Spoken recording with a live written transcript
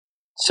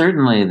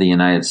Certainly, the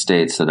United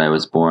States that I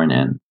was born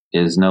in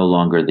is no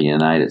longer the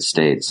United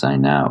States I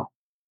know.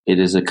 It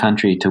is a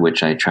country to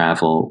which I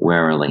travel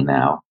warily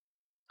now,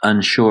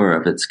 unsure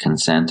of its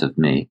consent of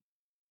me,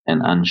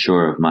 and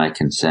unsure of my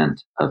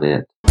consent of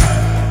it.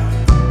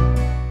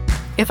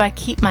 If I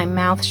keep my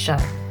mouth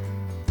shut,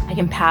 I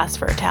can pass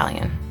for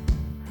Italian,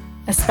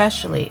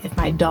 especially if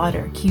my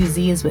daughter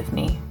QZ is with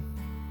me,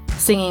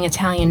 singing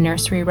Italian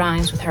nursery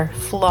rhymes with her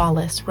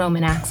flawless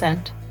Roman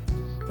accent.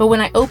 But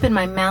when I open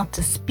my mouth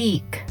to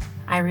speak,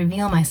 I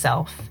reveal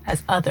myself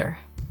as other.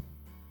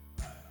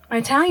 My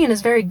Italian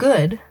is very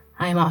good,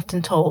 I am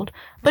often told,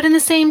 but in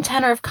the same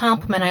tenor of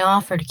compliment I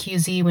offer to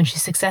QZ when she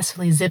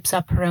successfully zips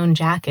up her own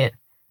jacket.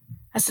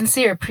 A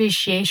sincere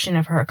appreciation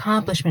of her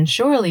accomplishment,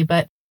 surely,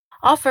 but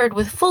offered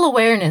with full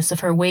awareness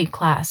of her weight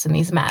class in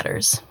these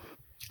matters.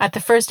 At the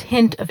first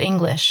hint of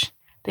English,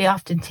 they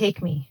often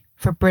take me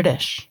for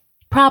British.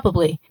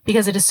 Probably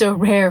because it is so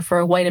rare for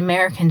a white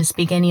American to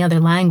speak any other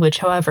language,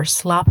 however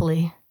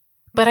sloppily.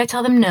 But I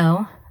tell them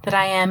no, that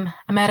I am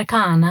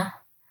Americana,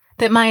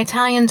 that my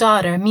Italian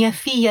daughter, mia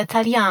figlia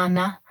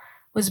italiana,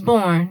 was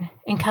born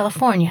in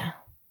California.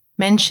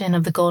 Mention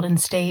of the Golden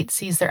State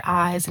sees their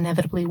eyes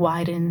inevitably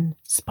widen,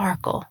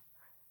 sparkle,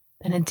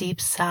 then a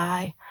deep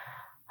sigh.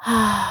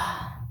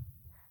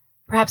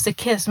 Perhaps a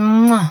kiss,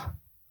 mwah,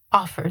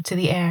 offered to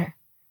the air.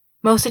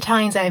 Most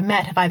Italians I have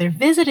met have either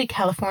visited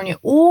California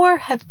or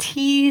have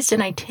teased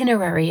an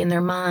itinerary in their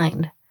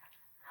mind.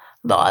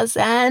 Los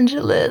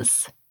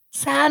Angeles,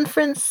 San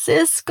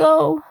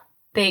Francisco,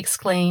 they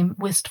exclaim,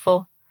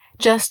 wistful,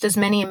 just as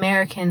many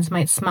Americans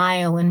might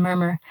smile and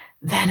murmur,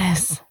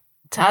 Venice,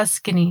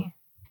 Tuscany.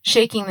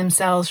 Shaking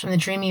themselves from the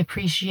dreamy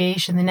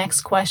appreciation, the next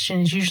question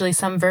is usually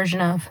some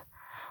version of,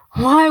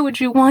 why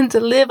would you want to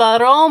live at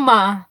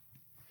Roma?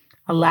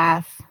 A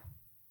laugh.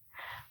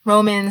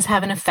 Romans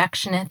have an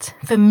affectionate,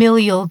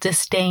 familial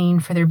disdain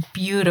for their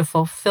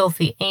beautiful,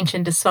 filthy,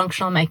 ancient,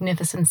 dysfunctional,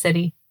 magnificent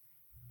city.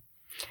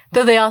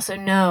 Though they also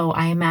know,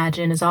 I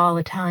imagine, as all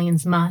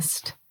Italians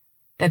must,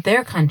 that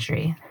their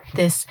country,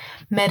 this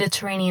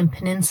Mediterranean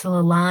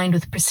peninsula lined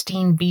with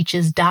pristine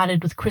beaches,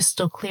 dotted with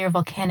crystal-clear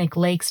volcanic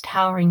lakes,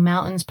 towering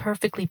mountains,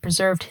 perfectly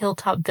preserved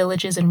hilltop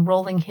villages, and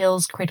rolling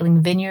hills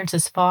cradling vineyards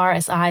as far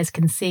as eyes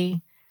can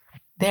see,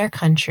 their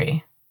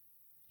country,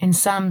 in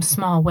some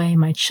small way,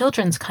 my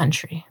children's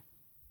country,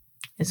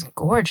 is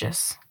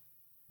gorgeous.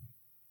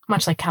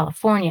 Much like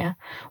California,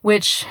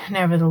 which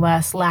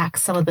nevertheless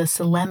lacks some of the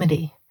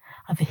solemnity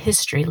of a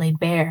history laid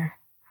bare,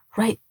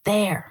 right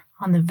there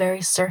on the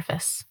very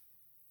surface.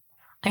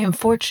 I am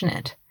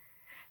fortunate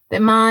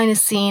that mine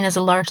is seen as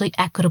a largely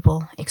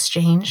equitable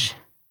exchange,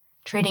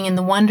 trading in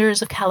the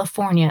wonders of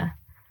California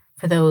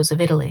for those of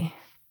Italy.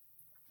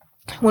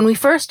 When we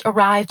first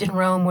arrived in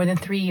Rome more than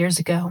 3 years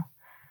ago,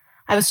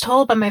 I was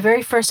told by my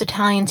very first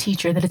Italian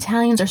teacher that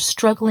Italians are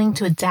struggling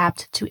to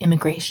adapt to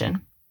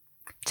immigration,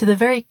 to the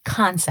very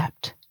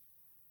concept.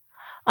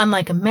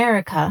 Unlike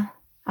America,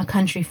 a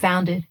country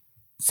founded,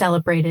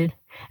 celebrated,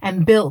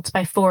 and built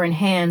by foreign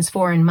hands,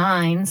 foreign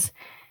minds,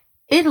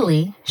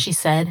 Italy, she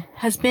said,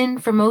 has been,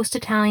 for most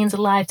Italians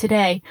alive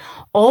today,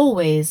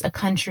 always a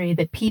country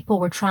that people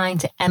were trying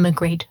to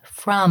emigrate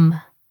from.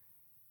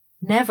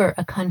 Never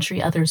a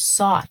country others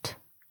sought.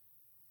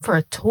 For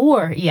a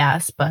tour,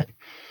 yes, but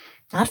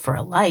not for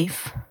a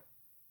life.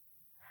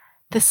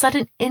 The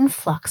sudden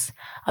influx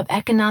of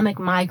economic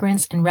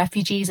migrants and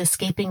refugees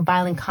escaping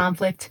violent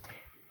conflict,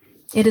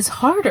 it is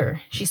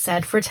harder, she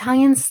said, for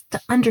Italians to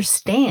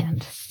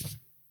understand.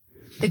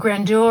 The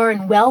grandeur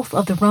and wealth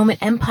of the Roman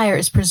Empire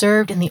is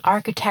preserved in the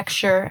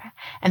architecture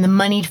and the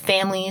moneyed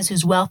families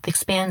whose wealth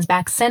expands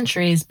back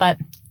centuries, but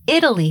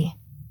Italy,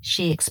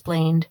 she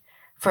explained,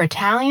 for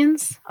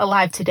Italians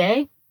alive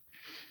today,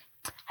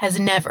 has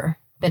never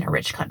been a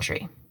rich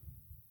country.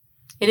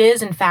 It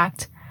is, in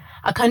fact,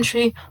 a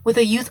country with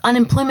a youth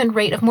unemployment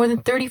rate of more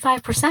than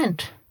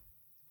 35%.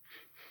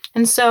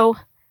 And so,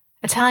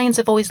 Italians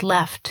have always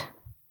left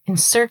in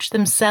search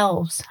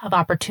themselves of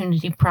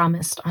opportunity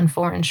promised on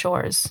foreign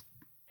shores.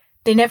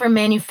 They never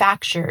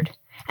manufactured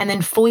and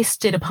then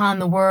foisted upon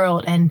the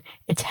world an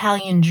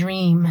Italian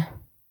dream.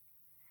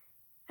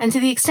 And to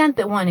the extent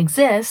that one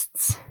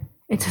exists,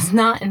 it does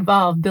not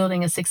involve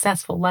building a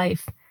successful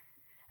life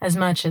as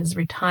much as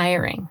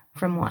retiring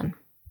from one.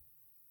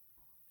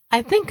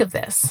 I think of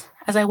this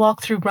as I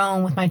walk through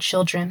Rome with my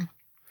children,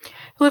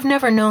 who have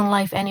never known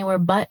life anywhere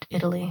but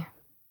Italy.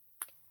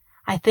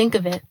 I think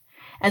of it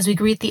as we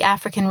greet the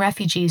African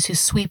refugees who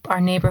sweep our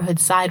neighborhood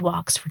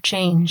sidewalks for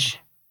change.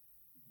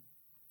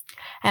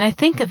 And I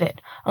think of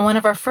it on one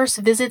of our first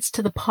visits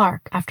to the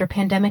park after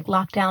pandemic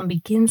lockdown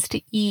begins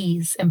to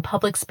ease and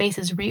public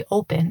spaces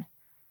reopen,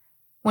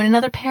 when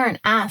another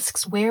parent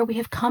asks where we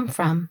have come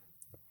from,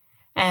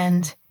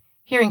 and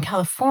here in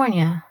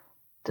California,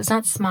 does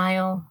not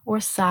smile or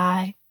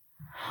sigh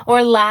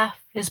or laugh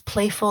his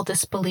playful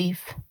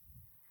disbelief,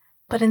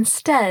 but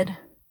instead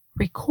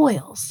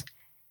recoils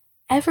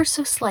ever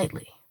so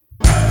slightly.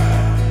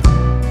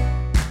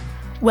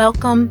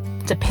 Welcome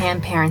to Pan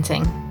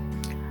Parenting.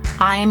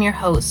 I am your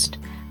host,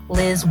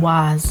 Liz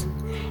Waz,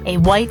 a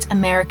white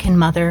American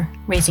mother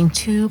raising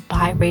 2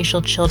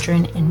 biracial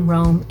children in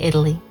Rome,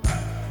 Italy.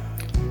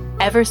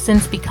 Ever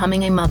since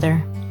becoming a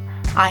mother,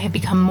 I have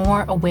become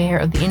more aware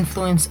of the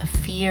influence of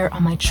fear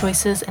on my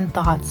choices and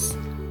thoughts,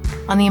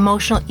 on the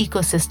emotional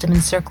ecosystem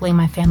encircling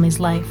my family's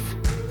life.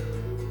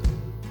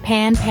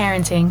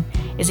 Pan-parenting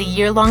is a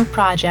year-long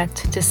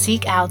project to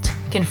seek out,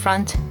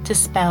 confront,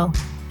 dispel,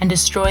 and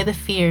destroy the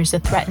fears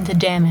that threaten to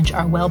damage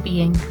our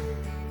well-being.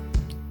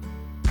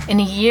 In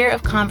a year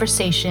of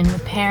conversation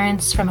with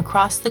parents from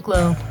across the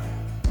globe,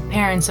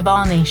 parents of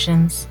all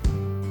nations,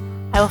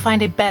 I will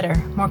find a better,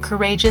 more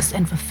courageous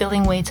and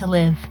fulfilling way to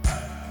live.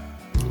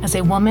 As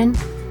a woman,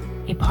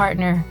 a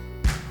partner,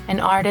 an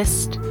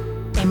artist,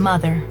 a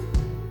mother,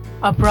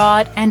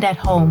 abroad and at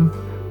home,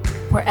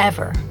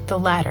 wherever the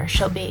latter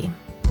shall be.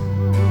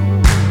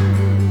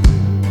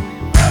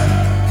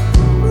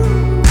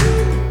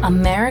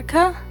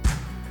 America?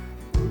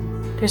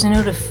 There's a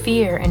note of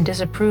fear and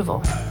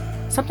disapproval,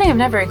 something I've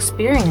never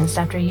experienced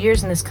after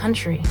years in this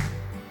country.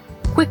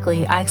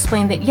 Quickly, I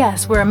explained that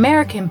yes, we're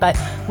American, but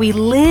we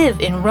live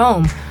in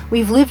Rome.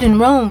 We've lived in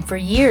Rome for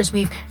years.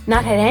 We've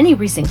not had any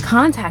recent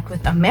contact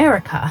with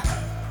America.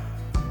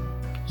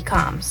 He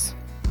calms.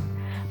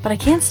 But I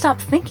can't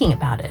stop thinking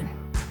about it.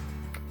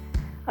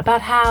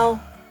 About how,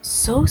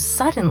 so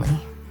suddenly,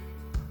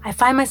 I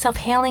find myself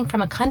hailing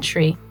from a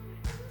country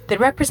that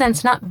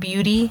represents not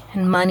beauty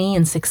and money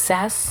and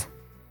success,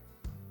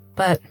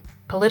 but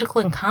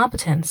political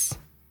incompetence,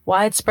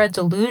 widespread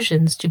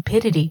delusion,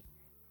 stupidity,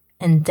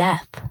 and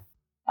death.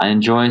 I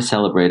enjoy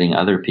celebrating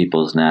other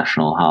people's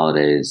national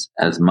holidays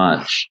as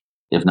much,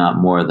 if not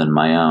more, than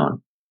my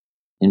own,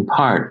 in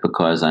part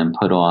because I'm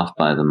put off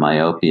by the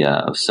myopia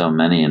of so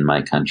many in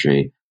my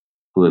country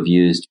who have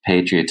used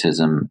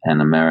patriotism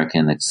and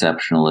American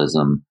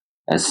exceptionalism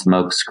as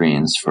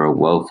smokescreens for a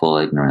woeful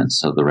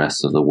ignorance of the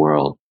rest of the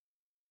world.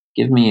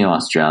 Give me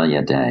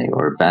Australia Day,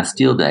 or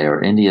Bastille Day,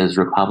 or India's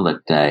Republic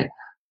Day,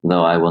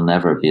 though I will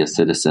never be a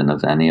citizen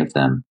of any of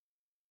them.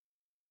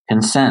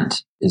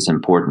 Consent is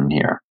important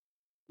here.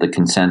 The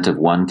consent of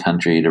one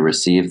country to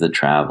receive the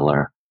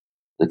traveler,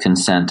 the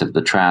consent of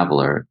the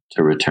traveler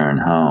to return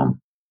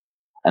home,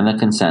 and the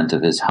consent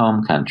of his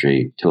home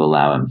country to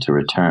allow him to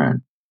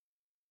return.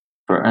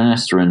 For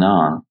Ernest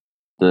Renan,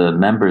 the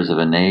members of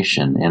a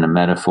nation, in a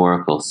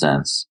metaphorical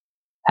sense,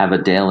 have a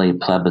daily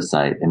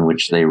plebiscite in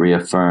which they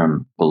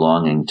reaffirm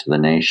belonging to the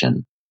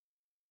nation.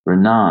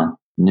 Renan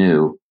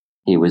knew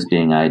he was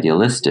being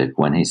idealistic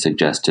when he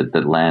suggested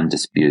that land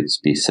disputes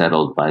be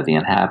settled by the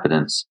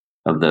inhabitants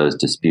of those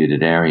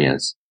disputed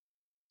areas.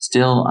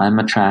 Still, I'm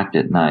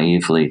attracted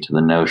naively to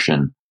the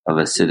notion of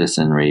a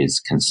citizenry's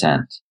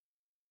consent.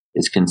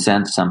 Is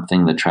consent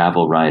something the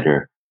travel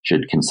writer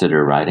should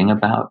consider writing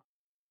about?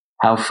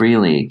 How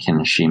freely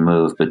can she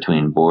move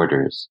between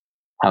borders?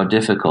 How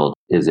difficult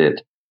is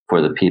it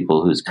for the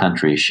people whose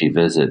country she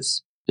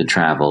visits to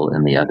travel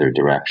in the other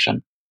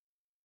direction?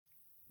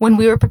 When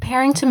we were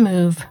preparing to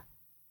move,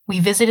 we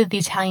visited the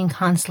Italian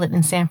consulate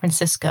in San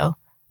Francisco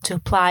to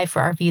apply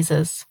for our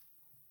visas.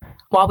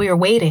 While we were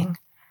waiting,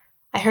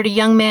 I heard a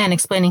young man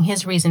explaining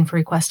his reason for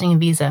requesting a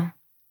visa.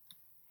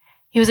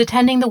 He was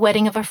attending the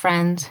wedding of a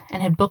friend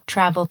and had booked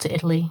travel to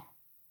Italy.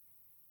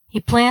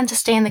 He planned to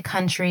stay in the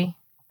country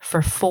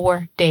for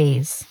 4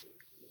 days.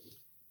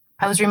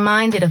 I was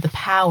reminded of the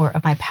power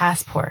of my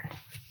passport,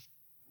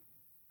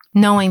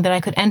 knowing that I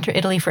could enter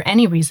Italy for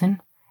any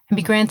reason and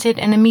be granted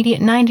an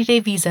immediate 90-day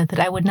visa that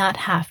I would not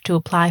have to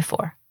apply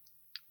for.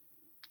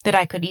 That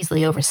I could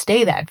easily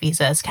overstay that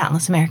visa, as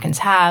countless Americans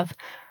have,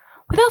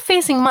 without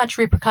facing much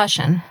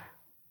repercussion.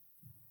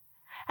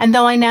 And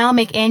though I now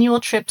make annual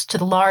trips to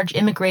the large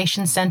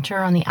immigration center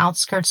on the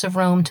outskirts of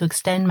Rome to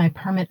extend my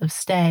permit of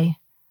stay,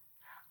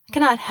 I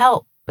cannot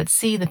help but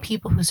see the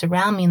people who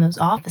surround me in those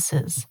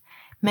offices,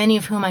 many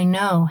of whom I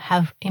know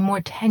have a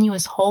more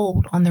tenuous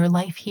hold on their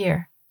life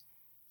here,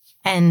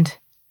 and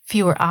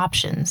fewer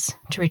options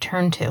to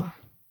return to.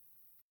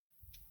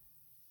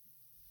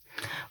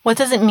 What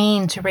does it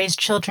mean to raise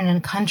children in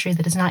a country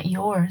that is not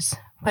yours,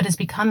 but is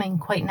becoming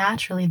quite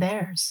naturally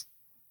theirs?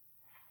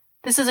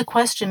 This is a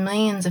question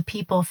millions of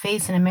people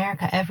face in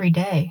America every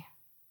day,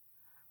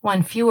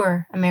 one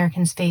fewer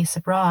Americans face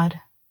abroad.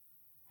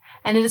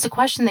 And it is a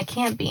question that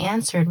can't be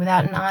answered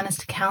without an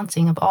honest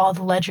accounting of all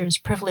the ledgers,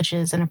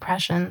 privileges, and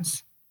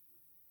oppressions.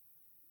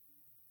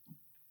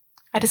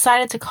 I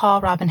decided to call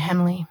Robin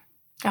Hemley,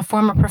 a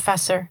former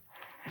professor,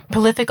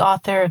 prolific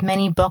author of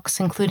many books,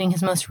 including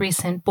his most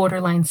recent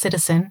Borderline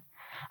Citizen,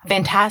 a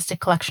fantastic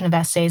collection of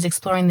essays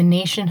exploring the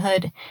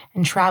nationhood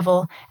and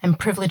travel and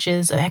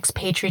privileges of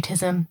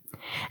expatriatism,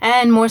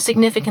 and more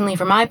significantly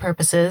for my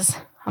purposes,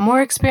 a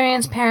more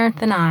experienced parent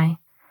than I,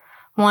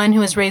 one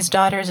who has raised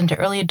daughters into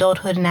early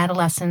adulthood and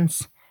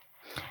adolescence,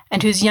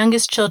 and whose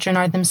youngest children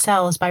are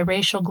themselves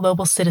biracial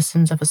global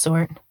citizens of a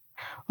sort.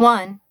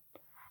 One,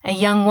 a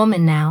young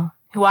woman now,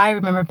 who I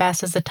remember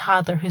best as the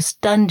toddler who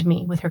stunned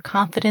me with her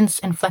confidence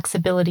and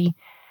flexibility,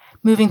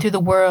 moving through the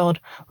world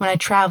when I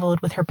traveled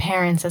with her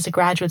parents as a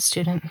graduate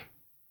student.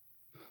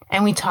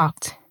 And we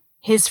talked,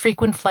 his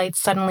frequent flights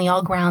suddenly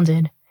all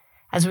grounded,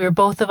 as we were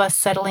both of us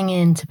settling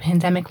into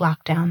pandemic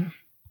lockdown.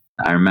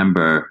 I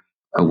remember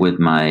with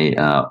my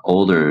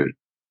older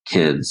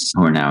kids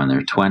who are now in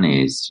their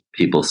 20s,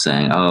 people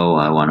saying, oh,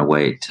 I want to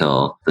wait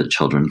till the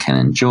children can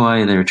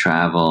enjoy their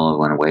travel. I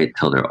want to wait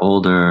till they're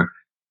older.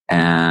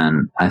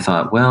 And I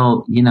thought,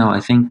 well, I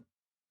think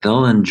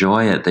they'll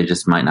enjoy it. They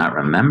just might not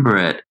remember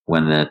it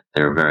when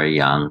they're very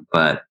young.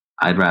 But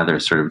I'd rather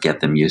sort of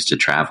get them used to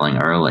traveling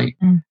early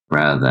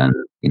rather than,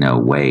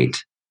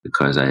 wait.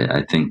 Because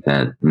I think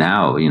that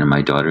now,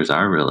 my daughters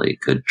are really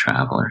good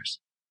travelers.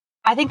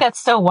 I think that's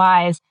so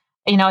wise.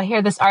 I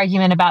hear this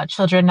argument about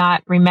children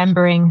not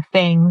remembering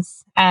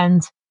things.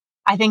 And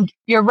I think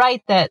you're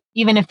right that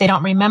even if they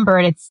don't remember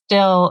it, it's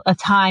still a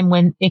time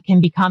when it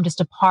can become just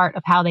a part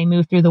of how they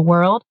move through the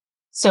world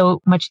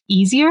so much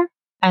easier.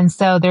 And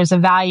so there's a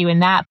value in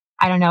that.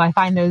 I don't know. I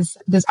find those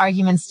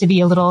arguments to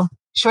be a little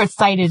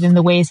short-sighted in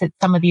the ways that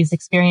some of these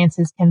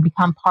experiences can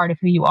become part of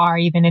who you are,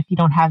 even if you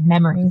don't have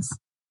memories.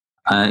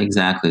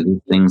 Exactly.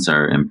 These things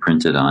are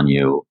imprinted on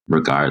you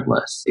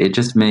regardless. It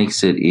just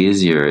makes it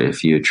easier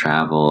if you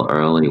travel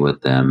early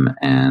with them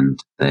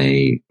and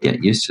they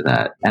get used to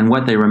that. And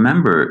what they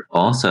remember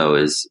also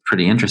is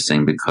pretty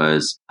interesting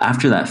because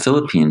after that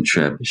Philippine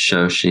trip,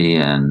 Shoshi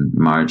and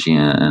Margie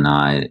and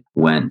I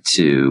went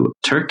to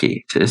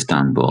Turkey, to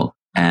Istanbul.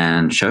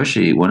 And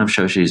one of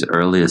Shoshi's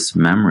earliest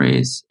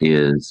memories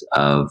is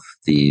of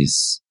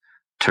these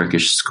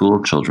Turkish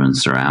school children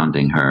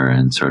surrounding her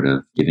and sort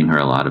of giving her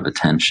a lot of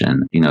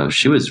attention.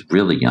 She was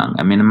really young.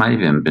 I mean, it might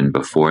have even been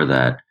before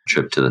that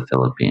trip to the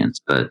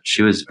Philippines, but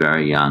she was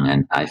very young.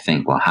 And I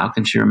think, well, how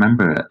can she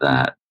remember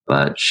that?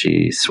 But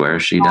she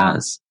swears she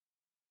does.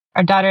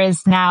 Our daughter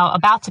is now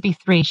about to be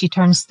 3. She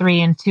turns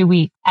 3 in 2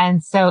 weeks.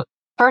 And so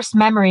first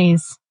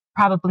memories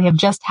probably have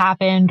just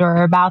happened or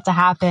are about to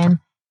happen.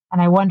 And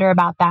I wonder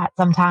about that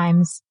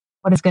sometimes.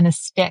 What is going to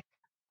stick?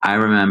 I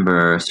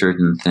remember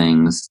certain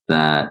things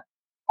that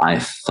I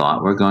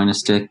thought were going to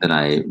stick that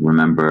I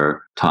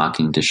remember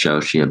talking to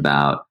Shoshi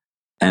about.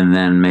 And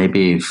then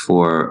maybe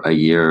for a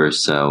year or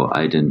so,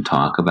 I didn't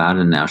talk about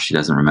it. And now she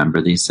doesn't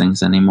remember these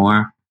things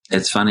anymore.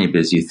 It's funny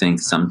because you think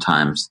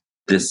sometimes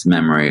this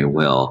memory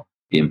will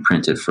be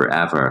imprinted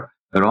forever,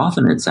 but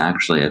often it's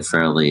actually a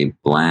fairly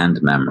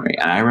bland memory.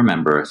 And I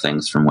remember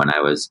things from when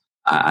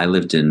I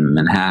lived in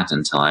Manhattan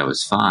until I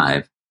was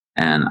 5.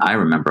 And I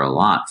remember a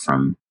lot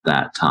from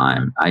that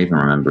time. I even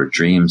remember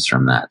dreams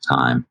from that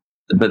time.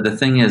 But the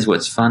thing is,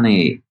 what's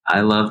funny,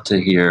 I love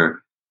to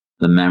hear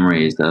the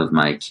memories of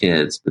my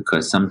kids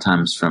because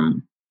sometimes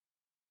from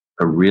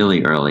a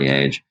really early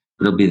age,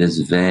 it'll be this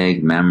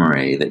vague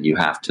memory that you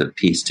have to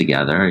piece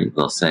together.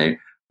 They'll say,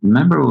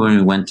 remember when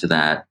we went to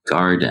that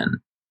garden,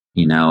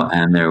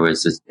 and there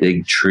was this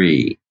big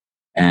tree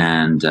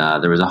and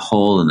there was a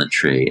hole in the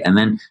tree. And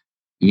then,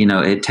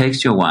 it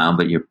takes you a while,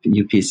 but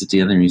you piece it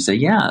together and you say,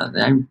 yeah,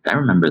 I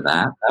remember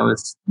that. That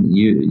was,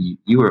 you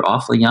were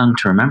awfully young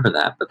to remember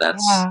that, but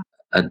that's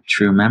a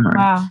true memory.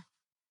 Wow.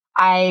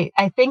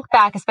 I think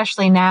back,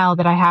 especially now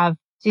that I have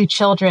 2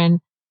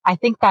 children, I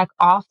think back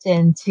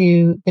often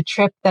to the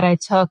trip that I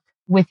took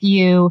with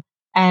you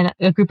and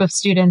a group of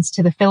students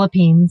to the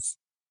Philippines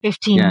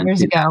 15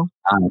 years ago.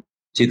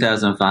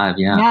 2005,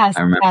 yeah. Yes,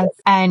 I remember. Yes.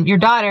 And your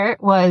daughter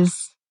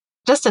was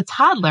just a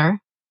toddler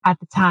at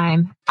the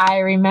time. I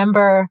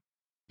remember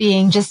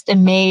being just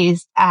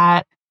amazed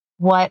at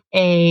what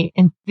a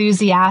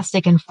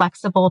enthusiastic and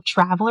flexible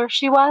traveler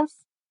she was.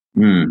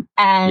 And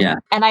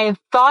I have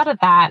thought of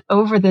that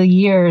over the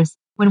years.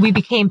 When we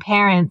became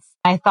parents,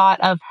 I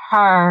thought of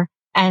her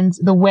and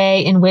the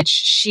way in which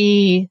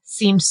she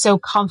seemed so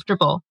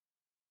comfortable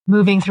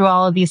moving through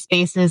all of these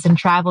spaces and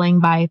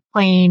traveling by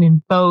plane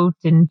and boat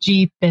and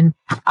jeep and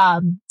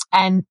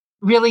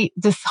really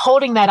just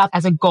holding that up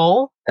as a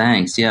goal.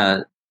 Thanks.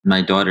 Yeah.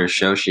 My daughter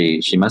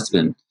Shoshi, she must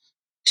have been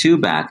 2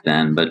 back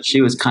then, but she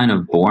was kind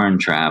of born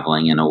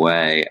traveling in a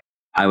way.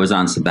 I was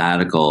on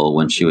sabbatical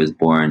when she was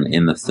born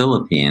in the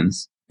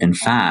Philippines. In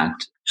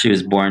fact, she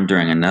was born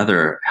during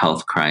another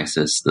health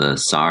crisis, the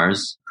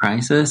SARS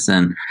crisis.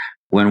 And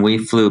when we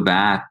flew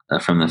back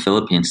from the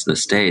Philippines to the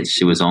States,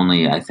 she was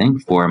only, I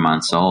think, 4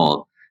 months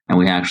old. And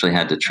we actually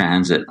had to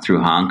transit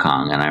through Hong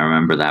Kong. And I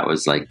remember that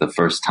was like the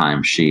first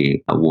time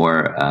she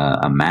wore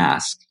a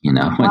mask, when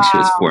she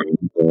was 4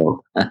 months old.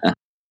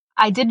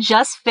 I did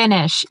just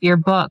finish your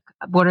book,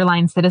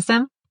 Borderline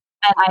Citizen,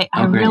 and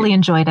I really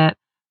enjoyed it.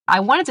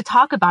 I wanted to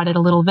talk about it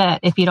a little bit,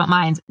 if you don't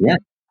mind. Yeah.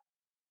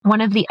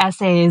 One of the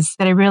essays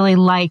that I really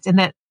liked, and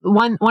that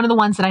one of the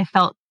ones that I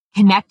felt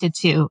connected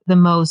to the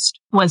most,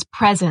 was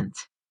Present,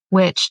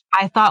 which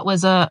I thought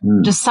was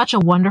just such a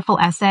wonderful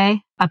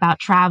essay about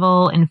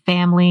travel and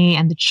family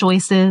and the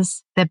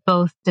choices that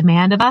both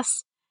demand of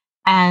us.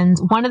 And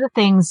one of the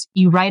things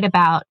you write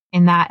about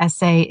in that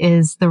essay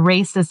is the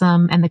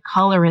racism and the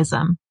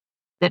colorism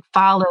that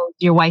followed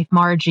your wife,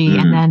 Margie,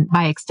 and then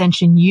by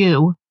extension,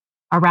 you,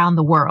 around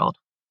the world.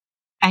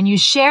 And you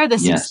share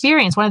this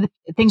experience. One of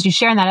the things you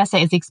share in that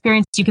essay is the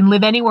experience you can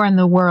live anywhere in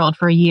the world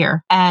for a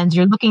year and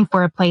you're looking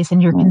for a place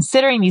and you're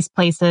considering these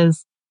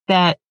places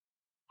that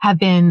have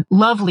been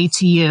lovely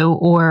to you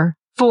or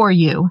for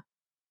you.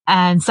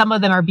 And some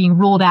of them are being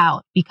ruled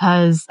out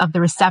because of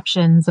the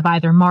receptions of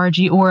either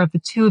Margie or of the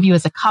two of you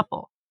as a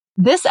couple.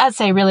 This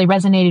essay really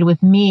resonated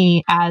with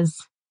me as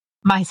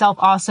myself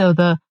also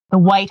the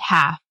white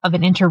half of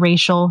an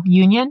interracial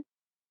union.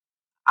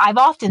 I've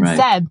often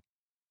said,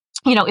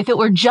 if it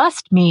were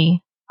just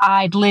me,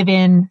 I'd live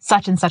in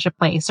such and such a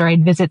place or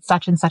I'd visit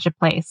such and such a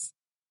place,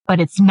 but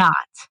it's not.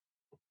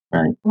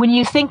 Right. When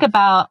you think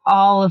about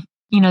all of,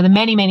 the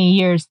many, many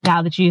years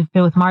now that you've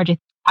been with Margie,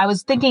 I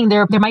was thinking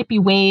there might be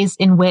ways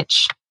in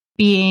which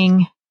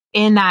being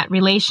in that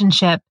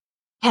relationship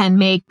can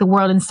make the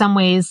world in some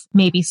ways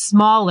maybe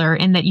smaller,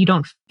 in that you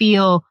don't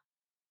feel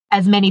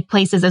as many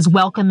places as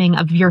welcoming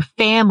of your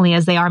family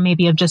as they are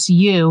maybe of just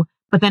you,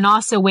 but then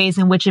also ways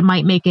in which it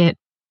might make it,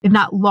 if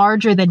not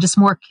larger, then just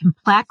more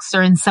complex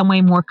or in some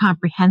way more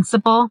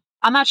comprehensible.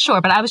 I'm not sure,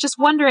 but I was just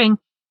wondering,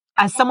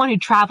 as someone who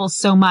travels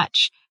so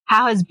much,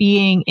 how has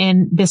being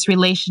in this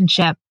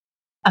relationship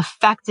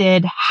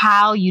affected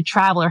how you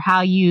travel or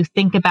how you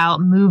think about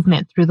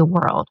movement through the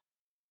world?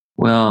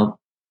 Well,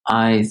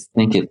 I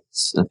think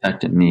it's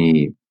affected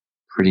me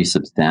pretty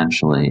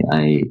substantially.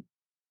 I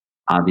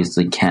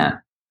obviously can't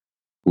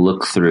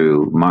look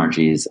through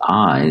Margie's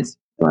eyes,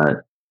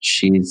 but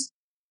she's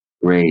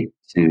great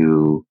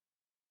to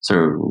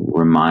sort of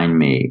remind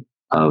me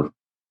of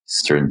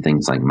certain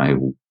things like my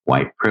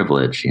white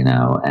privilege,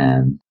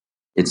 and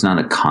it's not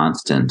a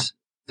constant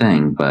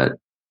thing, but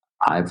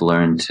I've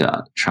learned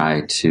to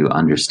try to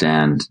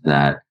understand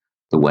that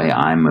the way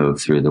I move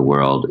through the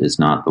world is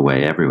not the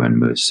way everyone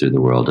moves through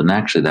the world. And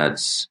actually,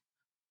 that's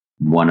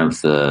one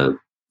of the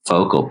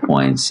focal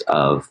points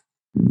of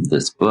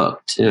this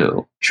book,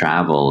 too.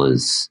 Travel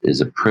is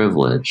a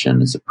privilege,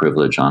 and it's a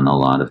privilege on a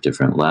lot of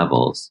different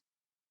levels.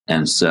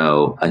 And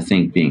so I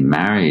think being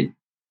married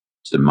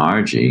to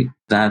Margie,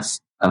 that's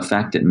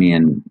affected me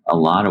in a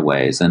lot of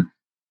ways. And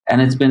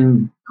it's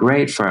been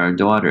great for our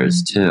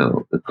daughters,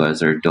 too,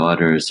 because our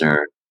daughters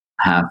are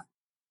half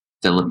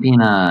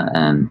Filipina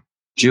and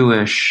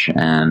Jewish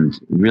and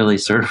really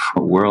sort of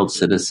world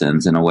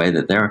citizens in a way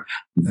that they're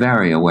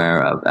very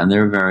aware of. And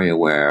they're very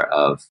aware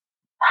of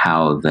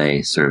how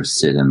they sort of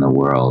sit in the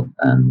world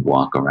and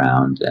walk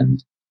around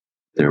and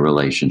their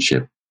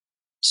relationship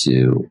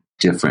to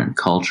different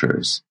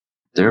cultures.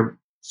 They're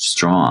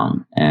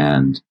strong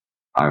and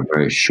are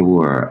very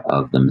sure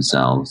of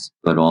themselves,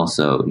 but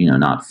also,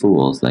 not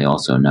fools. They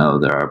also know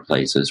there are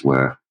places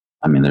where,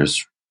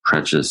 there's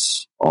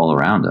prejudice all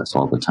around us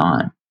all the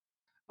time.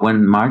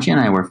 When Margie and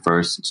I were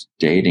first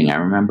dating, I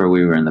remember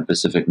we were in the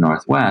Pacific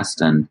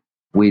Northwest, and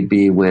we'd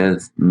be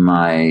with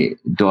my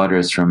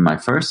daughters from my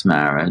first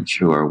marriage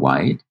who are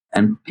white,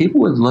 and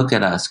people would look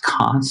at us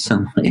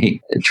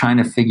constantly trying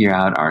to figure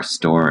out our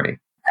story.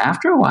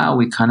 After a while,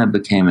 we kind of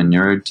became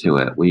inured to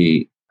it.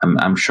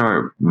 I'm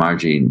sure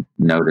Margie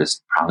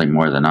noticed probably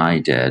more than I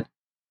did,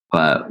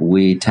 but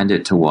we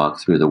tended to walk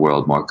through the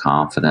world more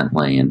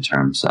confidently in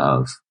terms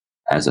of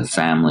as a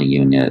family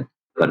unit.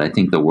 But I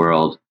think the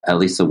world, at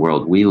least the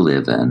world we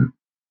live in,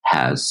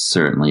 has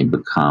certainly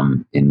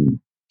become in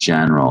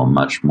general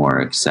much more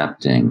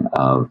accepting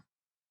of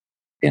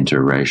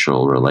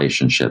interracial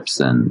relationships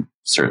than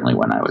certainly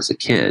when I was a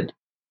kid.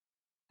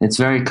 It's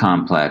very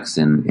complex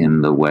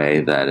in the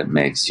way that it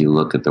makes you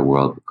look at the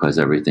world, because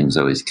everything's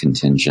always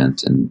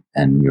contingent,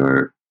 and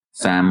your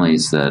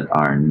families that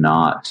are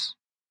not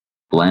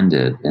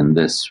blended in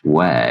this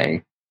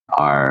way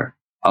are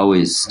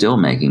always still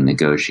making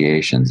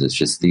negotiations. It's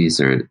just these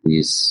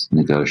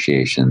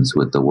negotiations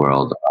with the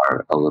world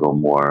are a little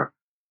more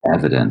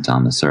evident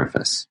on the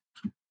surface.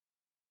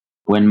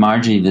 When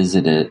Margie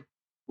visited,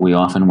 we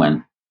often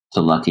went to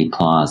Lucky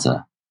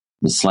Plaza,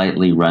 the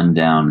slightly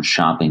run-down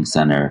shopping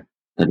center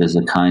that is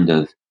a kind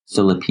of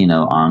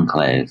Filipino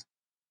enclave,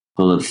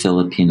 full of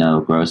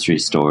Filipino grocery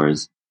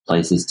stores,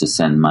 places to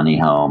send money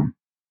home,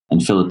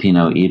 and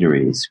Filipino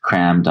eateries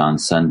crammed on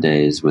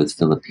Sundays with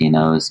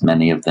Filipinos,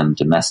 many of them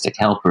domestic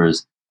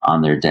helpers,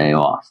 on their day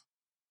off.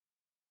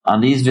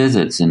 On these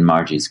visits in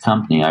Margie's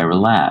company, I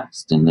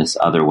relaxed in this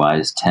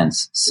otherwise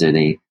tense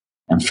city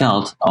and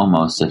felt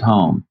almost at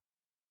home.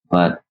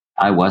 But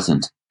I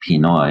wasn't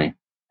Pinoy,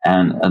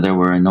 and there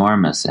were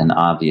enormous and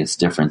obvious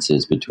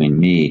differences between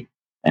me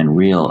and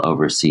real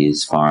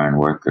overseas foreign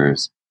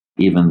workers,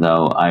 even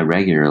though I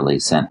regularly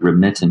sent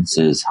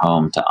remittances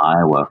home to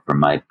Iowa for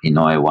my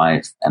Pinoy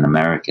wife and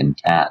American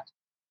cat.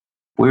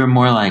 We were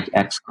more like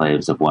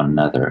exclaves of one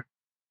another.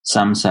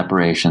 Some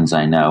separations,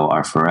 I know,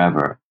 are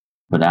forever,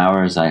 but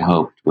ours, I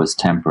hoped, was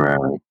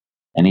temporary,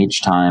 and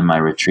each time I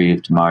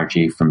retrieved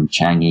Margie from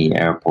Changi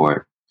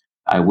Airport,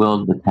 I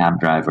willed the cab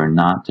driver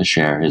not to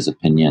share his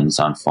opinions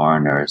on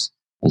foreigners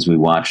as we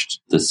watched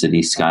the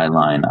city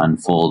skyline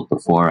unfold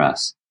before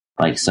us,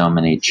 like so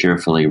many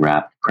cheerfully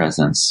wrapped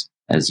presents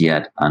as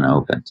yet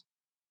unopened.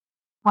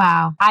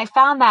 Wow. I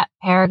found that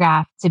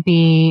paragraph to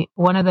be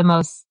one of the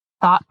most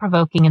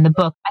thought-provoking in the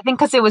book. I think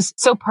because it was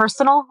so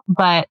personal,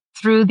 but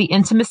through the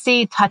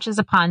intimacy touches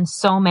upon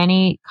so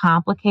many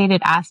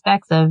complicated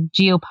aspects of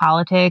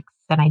geopolitics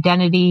and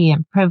identity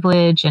and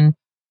privilege and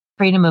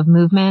freedom of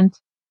movement.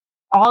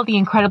 all the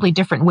incredibly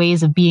different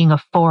ways of being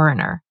a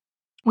foreigner.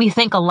 We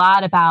think a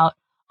lot about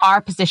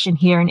our position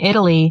here in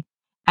Italy,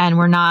 and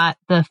we're not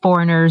the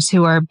foreigners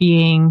who are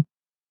being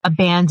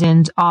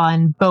abandoned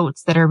on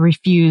boats that are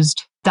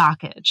refused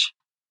dockage.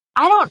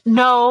 I don't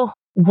know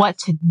what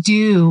to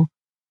do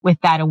with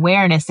that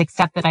awareness,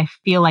 except that I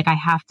feel like I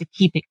have to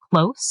keep it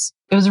close.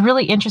 It was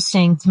really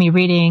interesting to me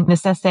reading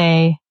this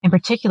essay in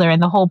particular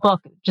and the whole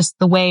book, just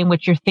the way in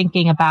which you're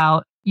thinking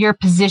about your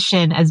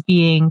position as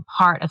being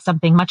part of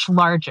something much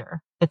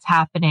larger that's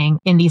happening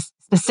in these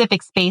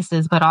specific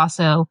spaces, but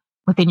also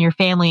within your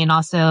family and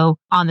also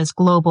on this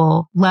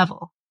global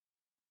level.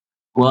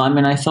 Well, I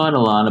mean, I thought a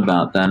lot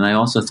about that. And I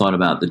also thought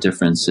about the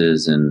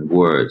differences in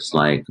words,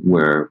 like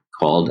we're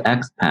called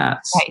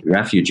expats. Right.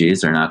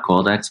 Refugees are not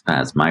called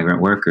expats.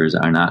 Migrant workers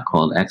are not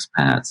called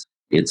expats.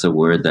 It's a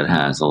word that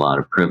has a lot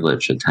of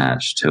privilege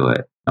attached to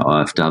it.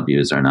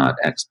 OFWs are not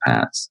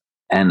expats.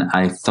 And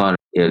I thought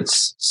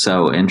it's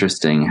so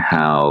interesting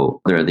how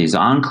there are these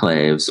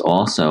enclaves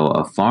also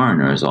of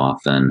foreigners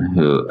often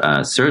who,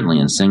 certainly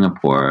in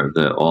Singapore,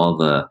 all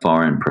the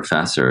foreign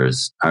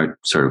professors are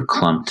sort of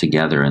clumped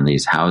together in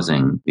these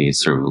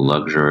sort of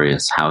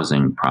luxurious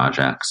housing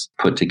projects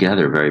put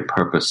together very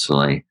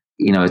purposefully.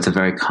 You know, it's a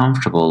very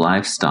comfortable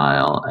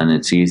lifestyle, and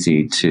it's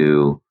easy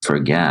to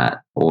forget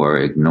or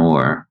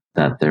ignore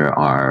that there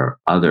are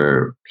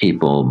other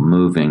people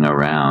moving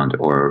around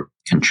or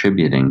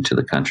contributing to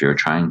the country or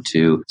trying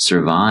to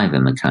survive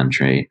in the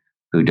country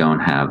who don't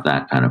have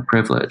that kind of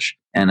privilege.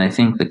 And I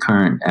think the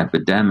current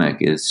epidemic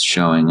is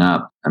showing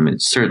up. I mean,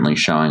 it's certainly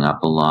showing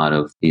up a lot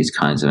of these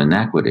kinds of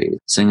inequities.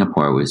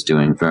 Singapore was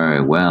doing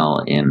very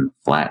well in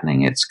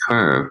flattening its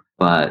curve,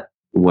 but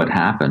what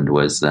happened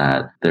was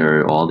that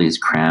there are all these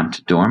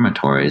cramped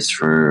dormitories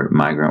for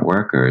migrant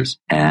workers.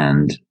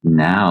 And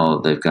now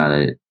they've got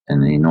an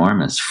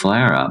enormous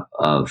flare-up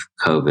of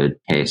COVID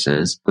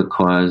cases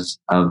because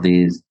of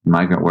these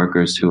migrant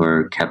workers who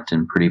are kept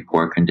in pretty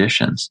poor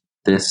conditions.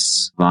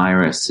 This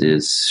virus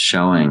is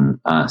showing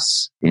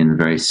us in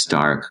very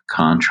stark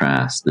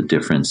contrast the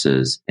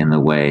differences in the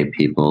way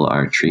people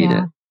are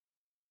treated.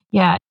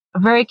 Yeah.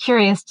 I'm very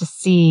curious to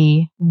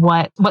see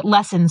what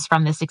lessons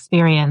from this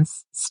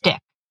experience stick.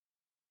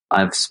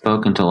 I've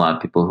spoken to a lot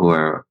of people who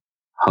are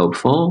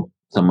hopeful,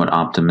 somewhat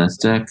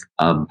optimistic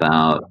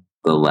about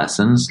the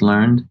lessons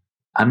learned.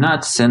 I'm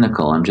not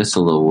cynical. I'm just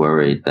a little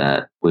worried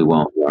that we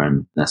won't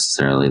learn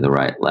necessarily the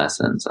right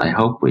lessons. I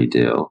hope we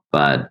do,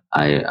 but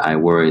I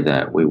worry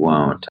that we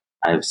won't.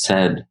 I've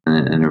said in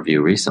an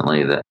interview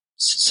recently that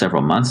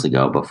several months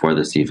ago, before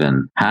this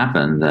even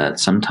happened, that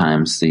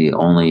sometimes the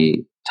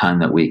only time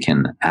that we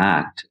can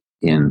act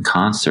in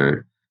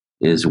concert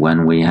is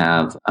when we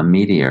have a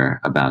meteor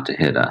about to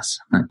hit us.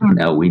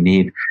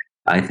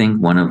 I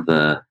think one of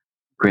the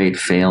great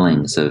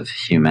failings of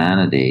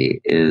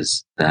humanity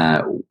is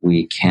that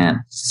we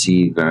can't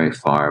see very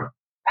far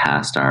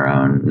past our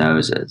own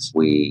noses.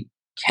 We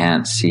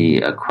can't see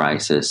a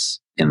crisis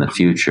in the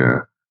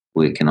future.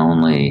 We can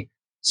only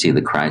see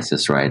the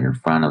crisis right in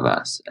front of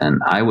us.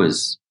 And I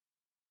was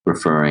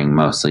referring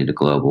mostly to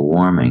global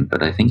warming,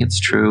 but I think it's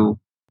true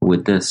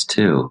with this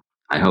too.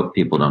 I hope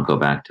people don't go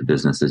back to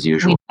business as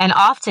usual. And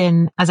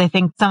often, as I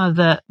think some of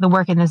the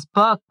work in this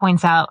book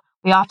points out,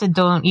 we often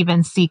don't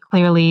even see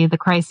clearly the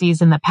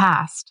crises in the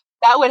past.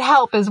 That would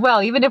help as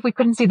well. Even if we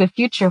couldn't see the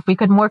future, if we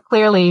could more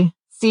clearly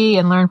see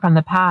and learn from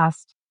the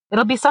past,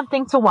 it'll be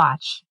something to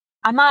watch.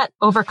 I'm not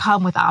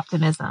overcome with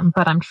optimism,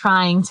 but I'm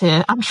trying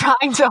to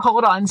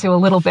hold on to a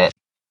little bit.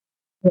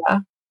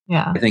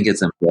 Yeah. I think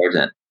it's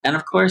important. And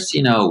of course,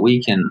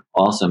 we can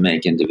also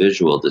make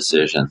individual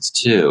decisions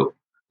too.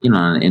 On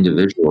an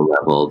individual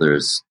level,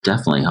 there's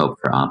definitely hope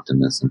for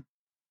optimism.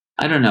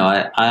 I don't know.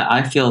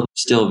 I feel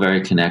still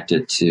very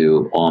connected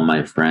to all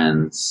my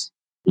friends,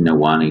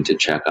 wanting to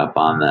check up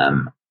on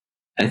them.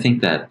 I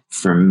think that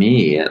for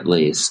me, at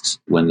least,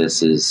 when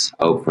this is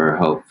over,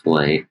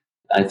 hopefully,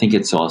 I think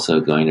it's also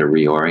going to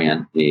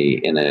reorient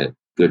me in a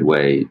good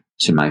way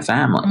to my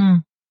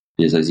family.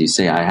 Because as you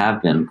say, I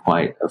have been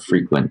quite a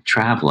frequent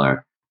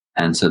traveler.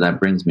 And so that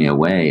brings me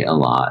away a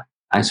lot.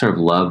 I sort of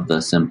love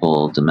the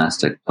simple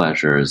domestic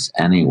pleasures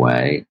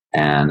anyway,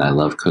 and I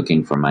love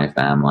cooking for my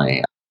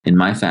family. In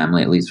my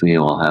family, at least, we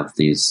all have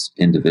these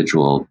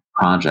individual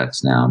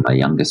projects now. My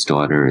youngest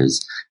daughter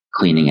is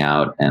cleaning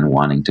out and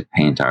wanting to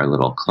paint our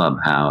little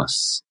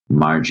clubhouse.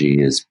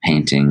 Margie is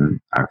painting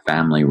our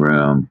family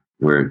room.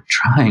 We're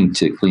trying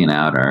to clean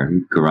out our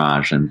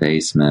garage and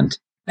basement.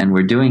 And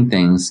we're doing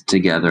things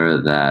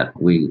together that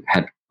we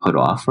had put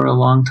off for a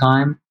long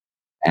time.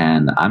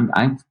 And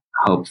I'm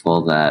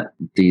hopeful that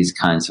these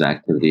kinds of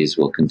activities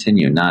will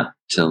continue, not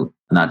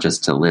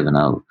just to live in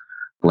a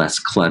less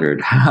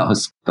cluttered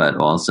house, but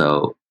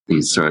also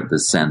the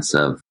sense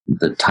of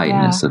the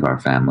tightness of our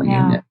family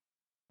unit.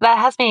 That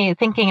has me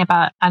thinking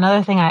about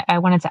another thing I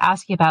wanted to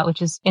ask you about,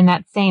 which is in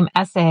that same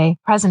essay,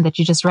 Present, that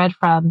you just read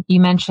from, you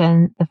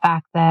mentioned the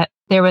fact that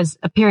there was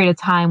a period of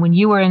time when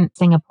you were in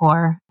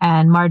Singapore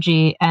and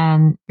Margie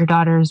and your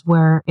daughters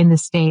were in the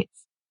States.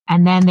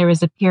 And then there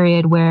was a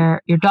period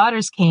where your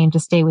daughters came to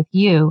stay with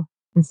you.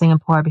 in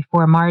Singapore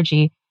before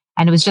Margie.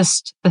 And it was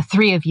just the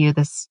three of you,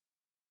 this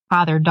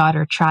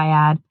father-daughter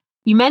triad.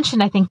 You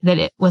mentioned, I think, that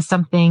it was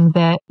something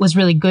that was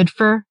really good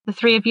for the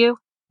three of you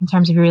in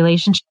terms of your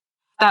relationship.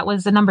 That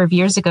was a number of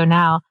years ago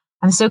now.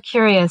 I'm so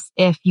curious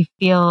if you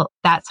feel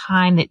that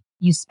time that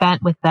you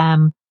spent with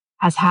them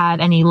has had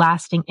any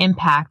lasting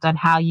impact on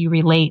how you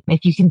relate,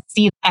 if you can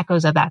see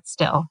echoes of that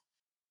still.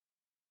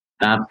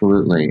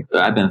 Absolutely.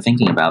 I've been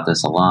thinking about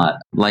this a lot.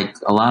 Like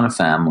a lot of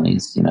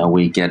families,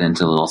 we get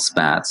into little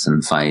spats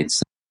and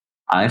fights.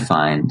 I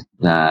find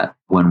that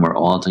when we're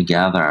all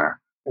together,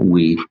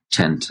 we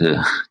tend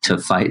to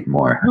fight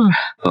more.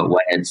 But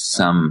when it's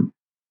some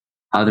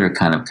other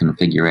kind of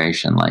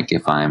configuration, like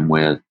if I'm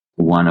with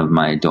one of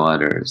my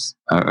daughters,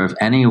 or if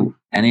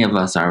any of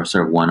us are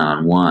sort of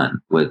one-on-one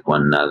with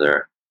one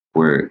another,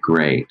 we're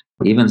great.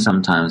 Even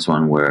sometimes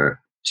when we're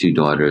two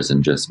daughters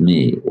and just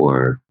me,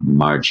 or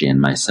Margie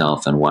and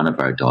myself and one of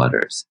our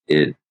daughters,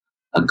 it's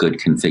a good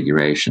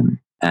configuration.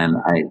 And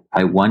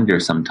I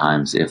wonder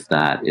sometimes if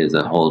that is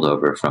a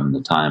holdover from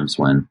the times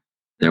when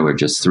there were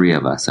just three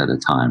of us at a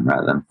time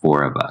rather than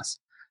four of us.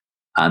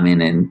 I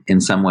mean,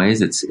 in some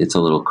ways, it's a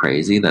little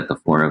crazy that the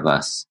four of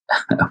us,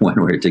 when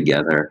we're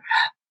together,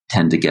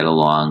 tend to get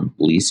along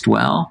least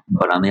well.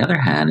 But on the other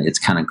hand, it's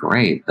kind of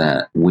great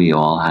that we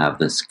all have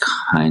this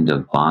kind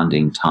of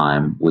bonding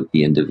time with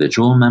the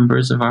individual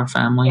members of our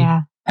family.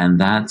 Yeah. And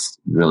that's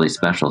really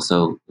special.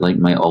 So like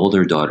my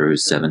older daughter,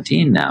 who's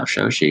 17 now,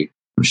 Shoshi,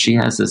 she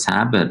has this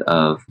habit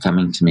of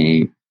coming to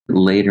me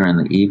later in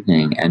the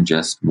evening and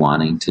just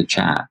wanting to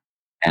chat.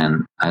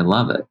 And I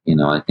love it.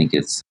 I think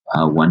it's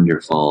a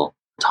wonderful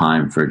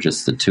time for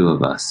just the two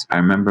of us. I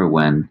remember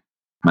when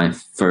my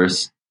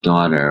first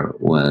daughter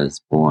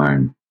was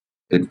born,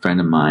 a good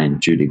friend of mine,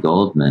 Judy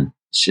Goldman,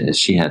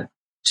 she had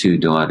two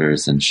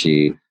daughters, and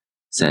she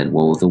said,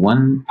 well, the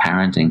one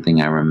parenting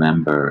thing I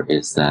remember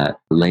is that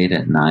late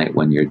at night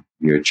when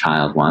your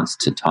child wants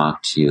to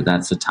talk to you,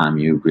 that's the time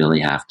you really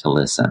have to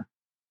listen.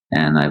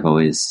 And I've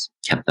always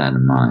kept that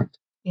in mind.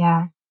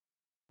 Yeah,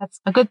 that's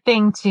a good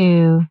thing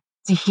to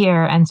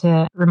hear and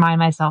to remind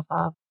myself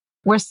of.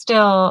 We're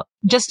still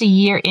just a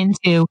year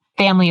into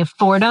family of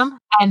fourdom,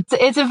 and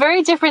it's a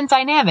very different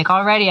dynamic.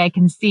 Already I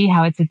can see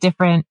how it's a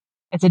different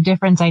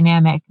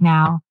dynamic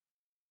now.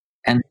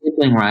 And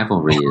sibling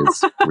rivalry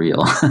is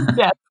real.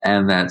 Yes.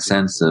 And that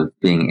sense of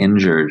being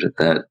injured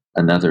that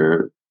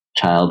another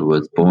child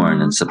was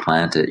born and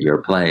supplanted your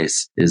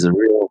place is a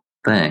real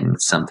thing,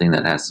 something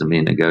that has to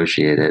be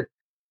negotiated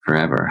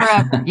forever.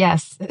 Forever.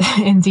 Yes,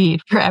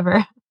 indeed,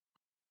 forever.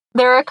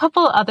 There are a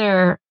couple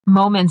other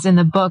moments in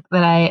the book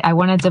that I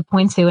wanted to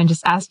point to and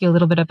just ask you a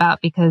little bit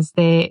about because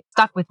they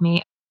stuck with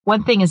me.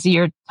 One thing is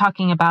you're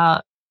talking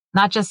about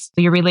not just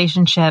your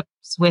relationships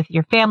with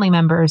your family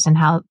members and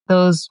how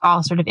those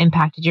all sort of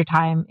impacted your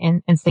time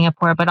in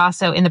Singapore, but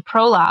also in the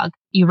prologue,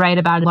 you write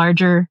about a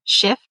larger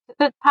shift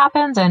that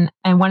happened.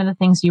 And one of the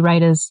things you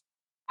write is,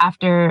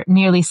 after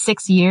nearly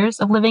 6 years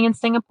of living in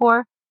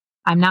Singapore,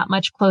 I'm not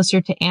much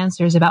closer to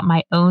answers about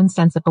my own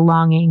sense of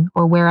belonging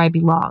or where I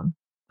belong.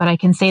 But I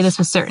can say this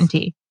with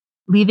certainty.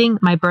 Leaving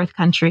my birth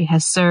country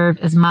has served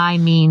as my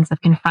means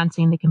of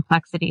confronting the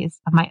complexities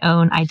of my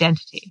own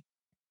identity.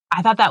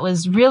 I thought that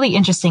was really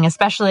interesting,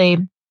 especially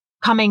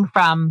coming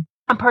from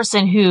a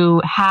person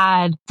who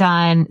had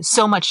done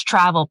so much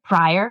travel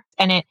prior.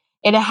 And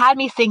it had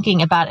me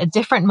thinking about a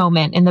different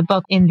moment in the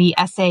book, in the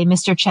essay,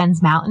 Mr.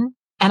 Chen's Mountain.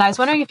 And I was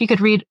wondering if you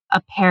could read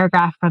a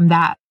paragraph from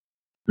that.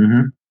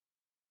 Mm-hmm.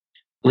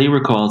 Lee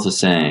recalls a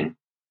saying,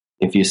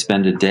 if you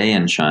spend a day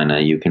in China,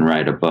 you can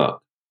write a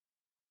book.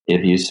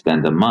 If you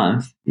spend a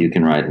month, you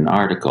can write an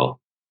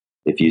article.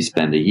 If you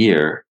spend a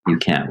year, you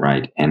can't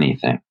write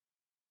anything.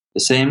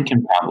 The same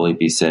can probably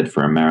be said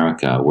for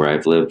America, where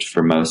I've lived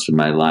for most of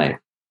my life.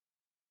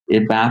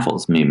 It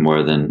baffles me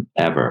more than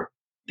ever,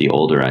 the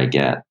older I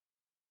get.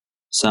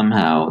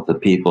 Somehow, the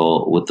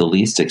people with the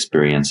least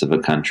experience of a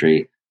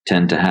country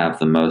tend to have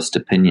the most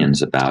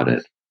opinions about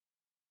it.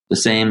 The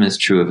same is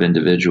true of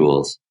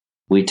individuals.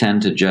 We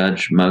tend to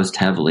judge most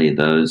heavily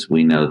those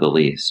we know the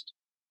least.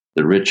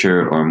 The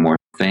richer or more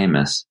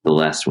famous, the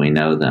less we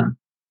know them.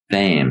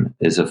 Fame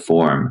is a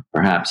form,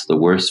 perhaps the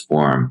worst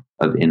form,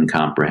 of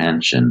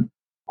incomprehension,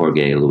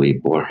 Jorge Luis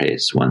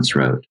Borges once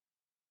wrote.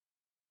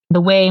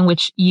 The way in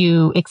which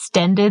you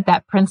extended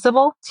that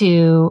principle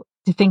to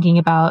thinking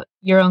about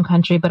your own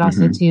country, but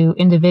also to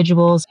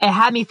individuals, it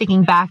had me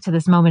thinking back to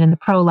this moment in the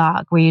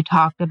prologue where you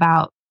talked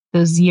about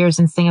those years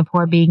in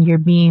Singapore being your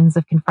means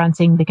of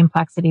confronting the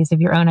complexities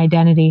of your own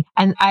identity.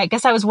 And I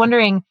guess I was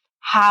wondering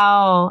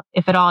how,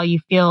 if at all, you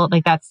feel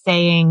like that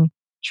saying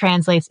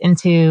translates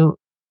into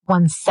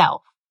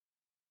oneself.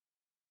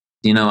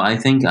 I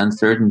think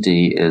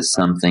uncertainty is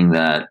something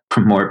that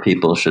more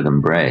people should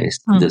embrace.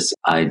 This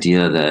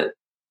idea that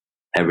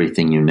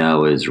everything you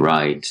know is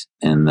right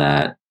and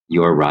that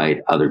you're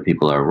right, other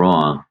people are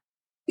wrong,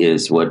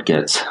 is what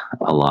gets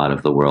a lot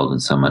of the world in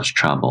so much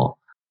trouble.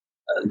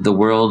 The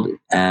world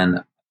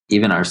and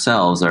even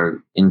ourselves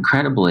are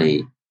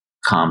incredibly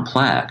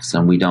complex,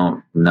 and we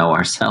don't know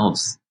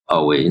ourselves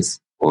always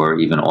or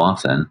even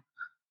often.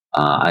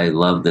 I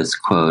love this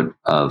quote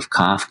of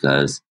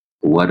Kafka's,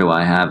 "What do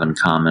I have in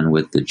common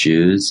with the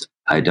Jews?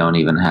 I don't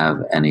even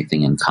have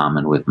anything in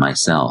common with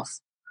myself."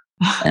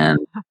 And,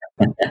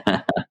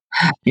 and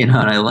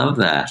I love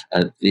that.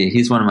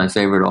 He's one of my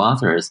favorite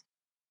authors.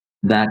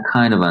 That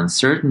kind of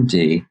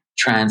uncertainty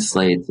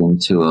translates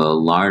into a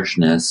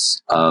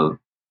largeness of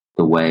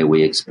the way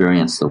we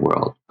experience the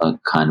world, a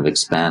kind of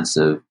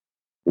expansive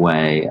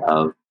way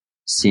of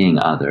seeing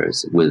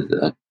others with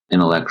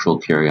intellectual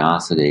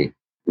curiosity.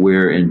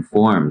 We're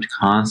informed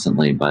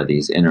constantly by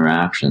these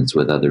interactions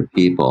with other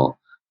people,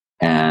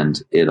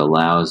 and it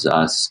allows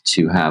us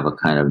to have a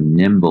kind of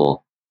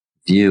nimble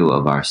view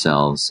of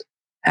ourselves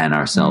and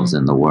ourselves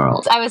in the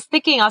world. I was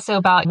thinking also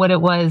about what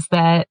it was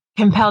that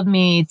compelled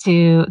me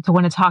to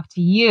want to talk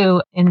to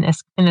you in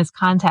this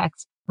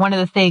context. One of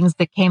the things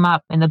that came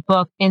up in the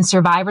book, In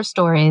Survivor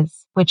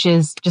Stories, which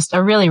is just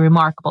a really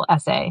remarkable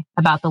essay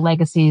about the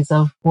legacies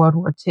of World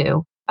War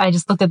II. I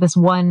just looked at this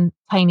one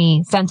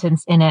tiny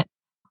sentence in it.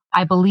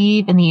 I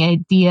believe in the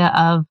idea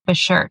of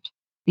beshert,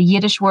 the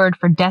Yiddish word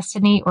for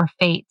destiny or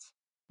fate,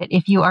 that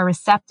if you are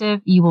receptive,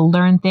 you will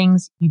learn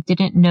things you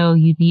didn't know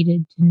you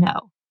needed to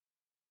know.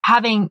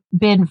 Having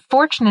been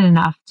fortunate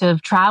enough to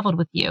have traveled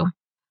with you,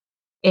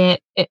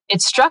 it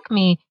struck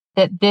me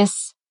that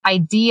this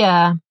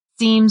idea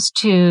seems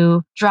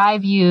to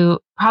drive you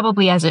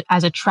probably as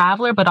a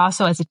traveler, but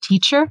also as a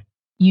teacher.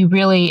 You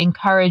really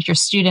encourage your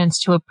students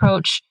to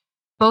approach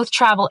both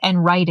travel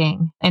and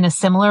writing in a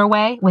similar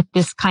way, with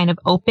this kind of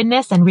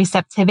openness and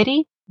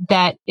receptivity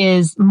that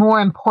is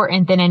more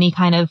important than any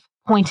kind of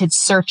pointed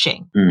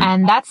searching.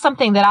 And that's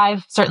something that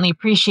I've certainly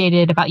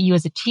appreciated about you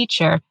as a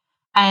teacher.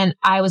 And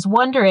I was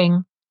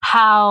wondering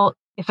how,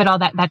 if at all,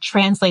 that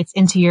translates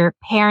into your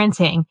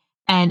parenting,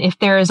 and if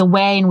there is a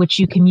way in which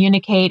you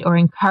communicate or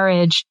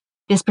encourage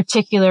this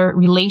particular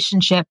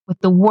relationship with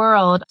the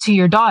world to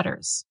your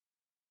daughters.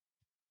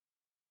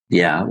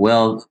 Yeah,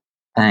 well,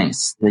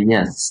 thanks.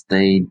 Yes,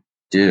 they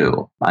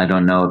do. I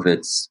don't know if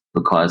it's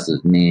because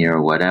of me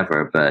or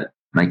whatever, but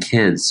my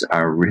kids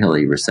are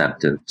really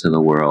receptive to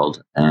the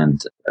world,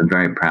 and I'm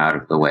very proud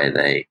of the way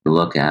they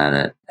look at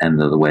it and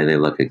the way they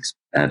look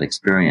at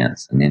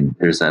experience. I mean,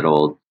 there's that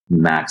old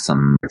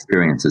maxim,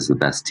 experience is the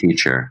best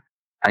teacher.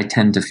 I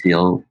tend to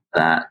feel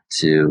that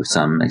to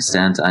some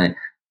extent.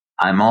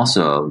 I'm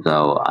also,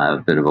 though, a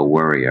bit of a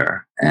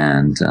worrier,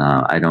 and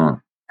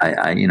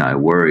I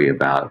worry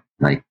about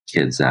my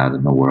kids out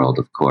in the world,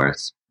 of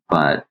course,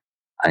 but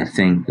I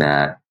think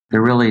that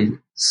they're really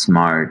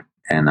smart,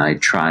 and I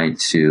try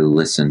to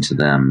listen to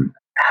them,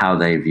 how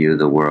they view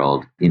the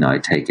world. I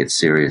take it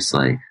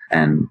seriously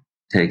and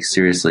take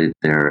seriously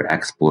their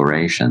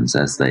explorations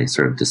as they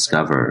sort of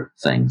discover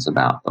things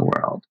about the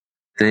world.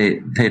 They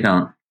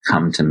don't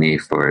come to me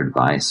for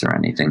advice or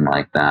anything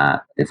like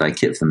that. If I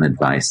give them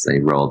advice, they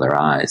roll their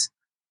eyes.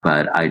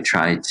 But I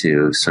try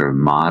to sort of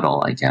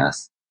model, I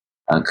guess,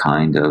 a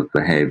kind of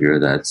behavior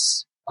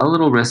that's a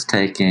little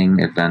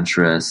risk-taking,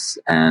 adventurous,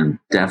 and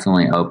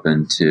definitely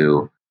open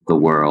to the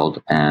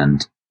world,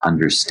 and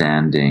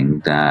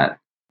understanding that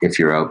if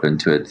you're open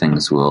to it,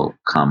 things will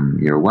come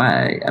your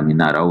way. I mean,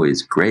 not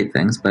always great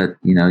things, but,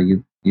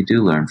 you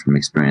do learn from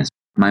experience.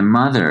 My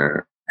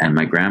mother and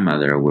my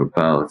grandmother were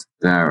both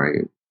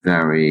very,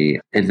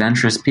 very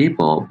adventurous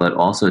people, but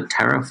also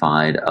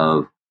terrified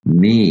of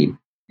me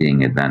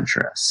being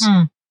adventurous.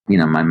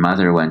 My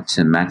mother went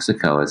to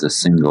Mexico as a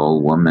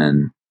single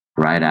woman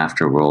right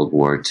after World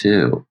War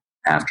II,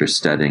 after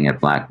studying at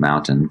Black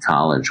Mountain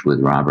College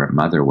with Robert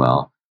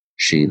Motherwell.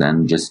 She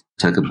then just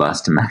took a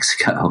bus to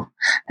Mexico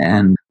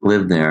and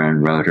lived there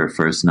and wrote her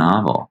first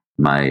novel.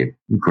 My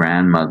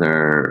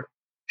grandmother,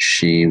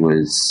 she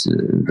was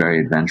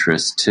very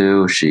adventurous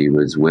too. She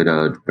was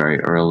widowed very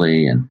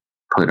early and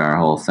put our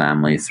whole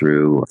family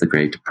through the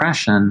Great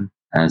Depression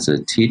as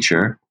a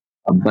teacher.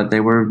 But they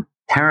were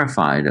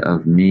terrified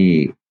of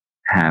me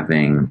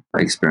having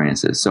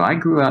experiences. So I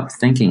grew up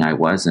thinking I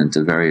wasn't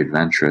a very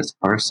adventurous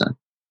person.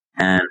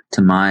 And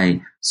to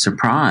my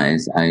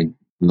surprise, I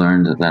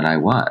learned that I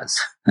was,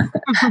 and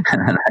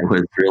that I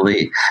was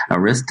really a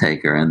risk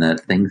taker, and that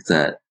things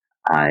that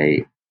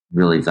I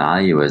really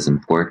value as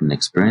important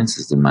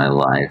experiences in my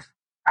life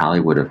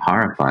probably would have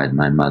horrified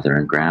my mother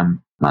and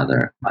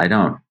grandmother. I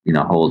don't,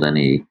 hold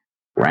any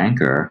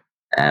rancor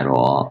at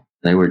all.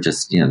 They were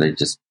just, they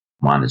just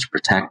wanted to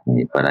protect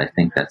me. But I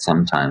think that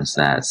sometimes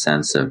that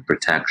sense of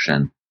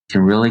protection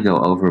can really go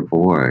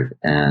overboard,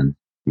 and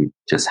you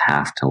just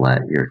have to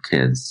let your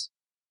kids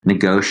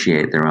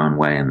negotiate their own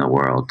way in the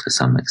world to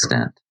some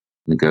extent,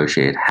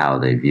 negotiate how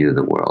they view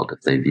the world.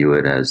 If they view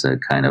it as a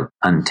kind of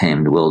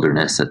untamed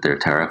wilderness that they're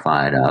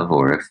terrified of,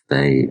 or if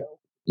they,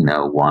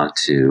 want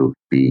to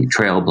be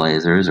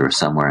trailblazers or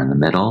somewhere in the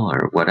middle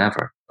or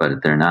whatever,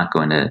 but they're not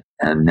going to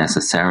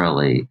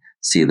necessarily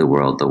see the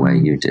world the way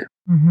you do.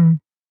 Mm-hmm.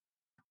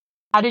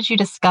 How did you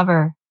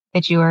discover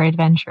that you were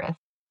adventurous?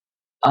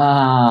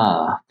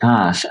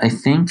 Gosh, I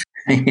think,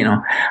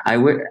 I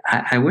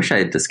wish I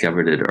had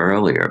discovered it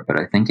earlier, but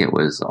I think it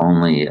was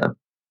only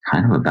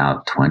kind of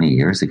about 20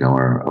 years ago,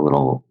 or a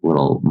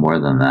little more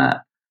than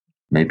that,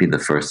 maybe the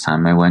first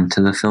time I went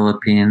to the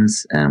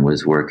Philippines and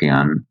was working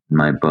on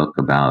my book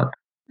about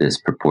this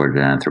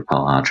purported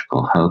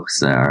anthropological hoax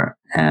there.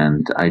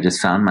 And I just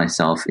found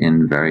myself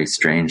in very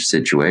strange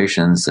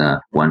situations.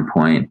 One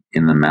point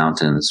in the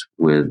mountains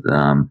with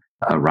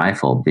a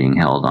rifle being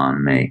held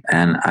on me,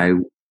 and I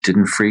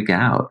didn't freak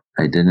out.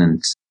 I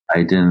didn't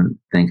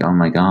think, oh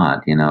my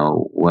God,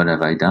 what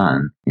have I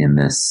done in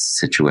this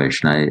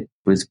situation? I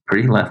was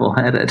pretty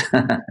level-headed,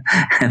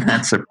 and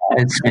that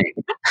surprised me.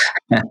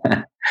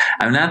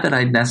 I'm not that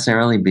I'd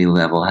necessarily be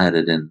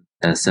level-headed in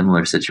a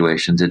similar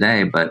situation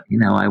today, but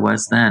I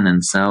was then,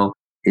 and so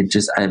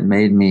it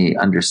made me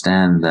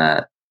understand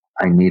that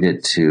I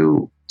needed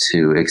to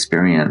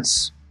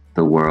experience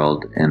the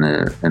world in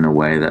a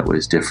way that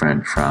was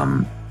different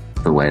from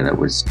the way that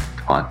was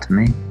taught to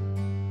me.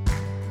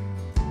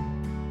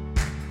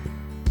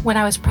 When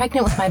I was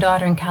pregnant with my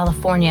daughter in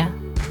California,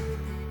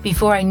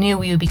 before I knew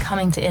we would be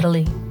coming to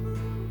Italy,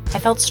 I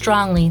felt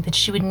strongly that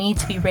she would need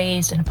to be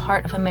raised in a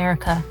part of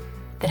America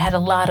that had a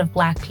lot of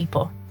Black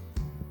people.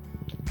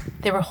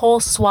 There were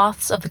whole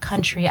swaths of the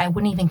country I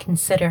wouldn't even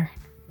consider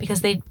because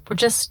they were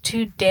just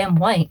too damn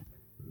white.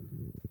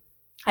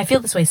 I feel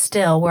this way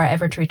still were I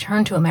ever to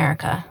return to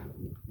America.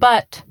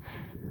 But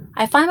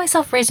I find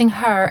myself raising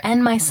her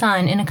and my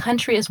son in a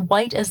country as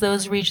white as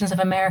those regions of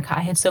America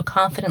I had so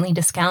confidently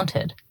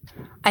discounted.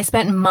 I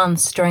spent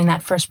months during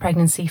that first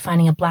pregnancy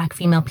finding a Black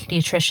female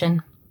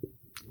pediatrician,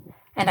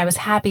 and I was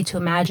happy to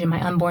imagine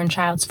my unborn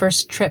child's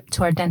first trip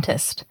to our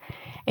dentist,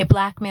 a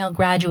Black male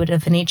graduate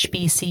of an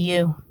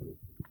HBCU.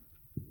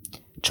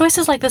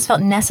 Choices like this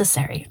felt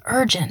necessary,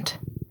 urgent,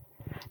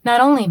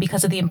 not only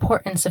because of the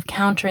importance of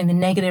countering the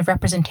negative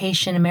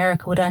representation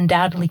America would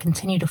undoubtedly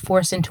continue to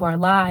force into our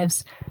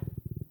lives,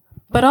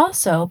 but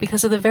also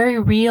because of the very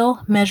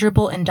real,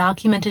 measurable, and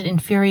documented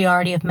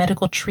inferiority of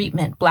medical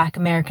treatment Black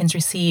Americans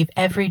receive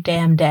every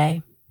damn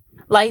day.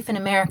 Life in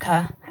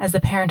America, as the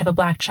parent of a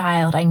Black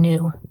child, I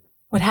knew,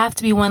 would have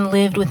to be one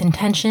lived with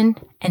intention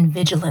and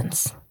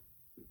vigilance.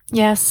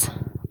 Yes,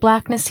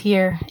 Blackness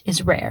here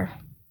is rare,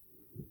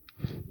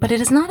 but it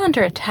is not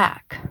under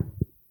attack.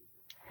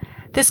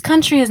 This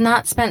country has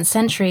not spent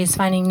centuries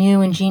finding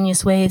new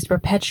ingenious ways to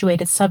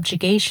perpetuate its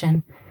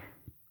subjugation,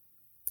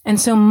 and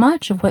so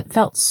much of what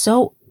felt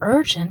so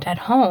urgent at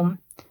home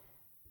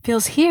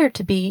feels here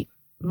to be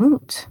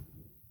moot.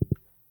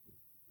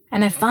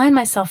 And I find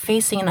myself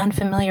facing an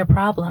unfamiliar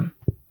problem,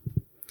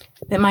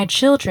 that my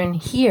children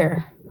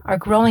here are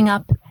growing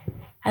up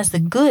as the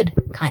good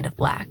kind of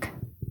Black,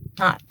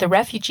 not the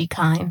refugee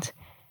kind,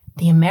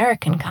 the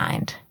American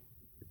kind.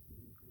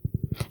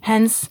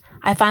 Hence,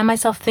 I find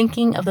myself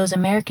thinking of those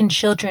American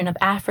children of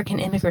African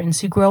immigrants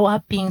who grow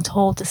up being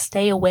told to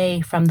stay away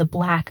from the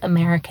Black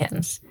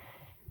Americans,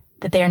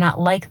 that they are not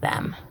like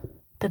them,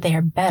 that they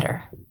are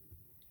better.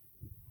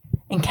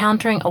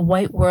 Encountering a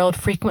white world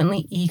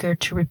frequently eager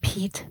to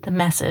repeat the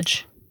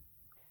message.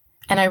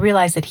 And I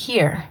realize that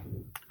here,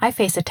 I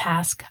face a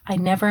task I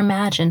never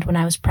imagined when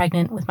I was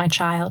pregnant with my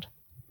child.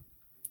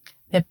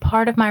 That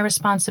part of my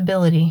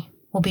responsibility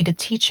will be to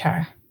teach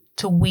her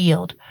to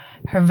wield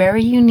her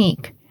very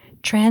unique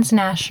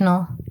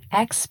transnational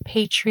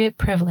expatriate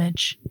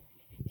privilege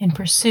in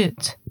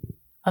pursuit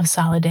of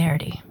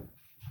solidarity.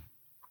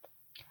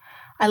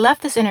 I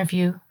left this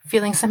interview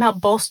feeling somehow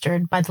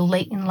bolstered by the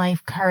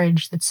late-in-life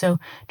courage that so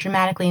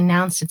dramatically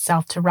announced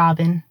itself to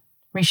Robin,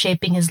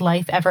 reshaping his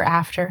life ever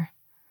after.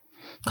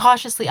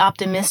 Cautiously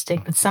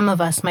optimistic that some of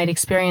us might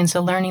experience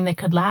a learning that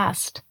could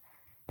last,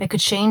 that could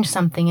change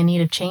something in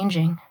need of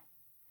changing,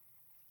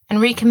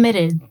 and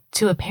recommitted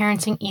to a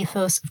parenting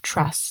ethos of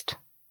trust.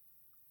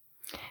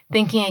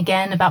 Thinking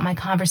again about my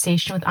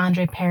conversation with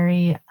Andre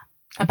Perry,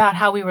 about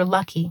how we were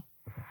lucky,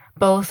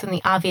 both in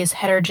the obvious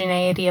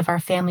heterogeneity of our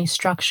family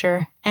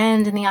structure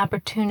and in the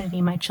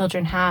opportunity my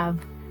children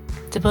have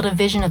to build a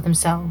vision of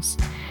themselves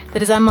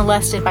that is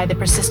unmolested by the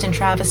persistent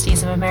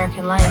travesties of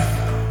American life.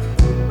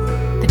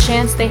 The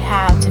chance they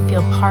have to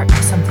feel part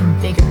of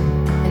something bigger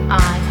than I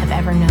have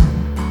ever known.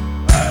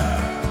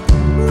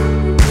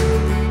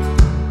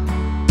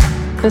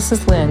 This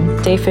is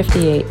Lynn, day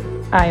 58,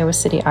 Iowa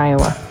City,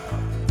 Iowa.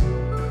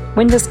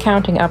 When does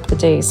counting up the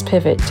days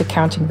pivot to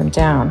counting them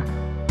down?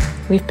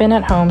 We've been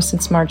at home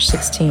since March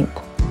 16th.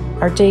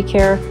 Our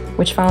daycare,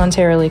 which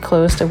voluntarily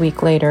closed a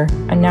week later,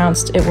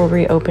 announced it will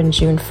reopen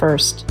June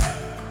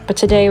 1st. But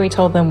today we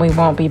told them we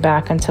won't be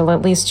back until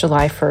at least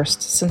July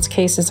 1st, since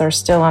cases are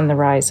still on the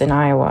rise in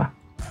Iowa.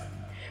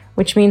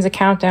 Which means a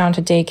countdown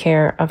to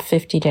daycare of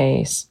 50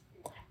 days.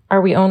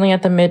 Are we only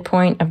at the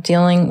midpoint of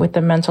dealing with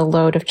the mental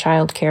load of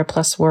childcare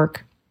plus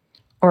work?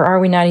 Or are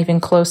we not even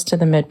close to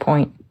the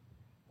midpoint?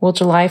 Will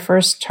July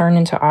 1st turn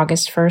into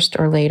August 1st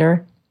or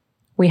later?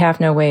 We have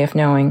no way of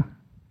knowing.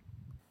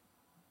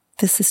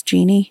 This is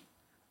Jeannie,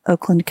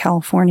 Oakland,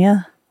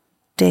 California,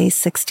 day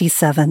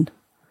 67.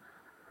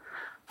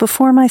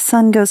 Before my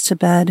son goes to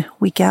bed,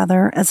 we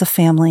gather as a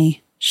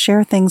family,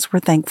 share things we're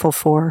thankful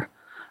for,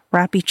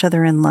 wrap each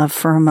other in love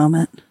for a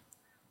moment.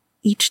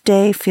 Each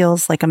day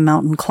feels like a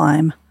mountain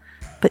climb,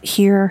 but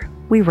here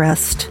we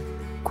rest,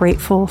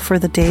 grateful for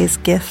the day's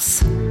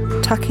gifts,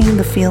 tucking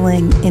the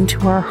feeling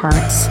into our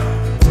hearts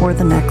for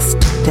the next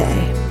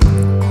day.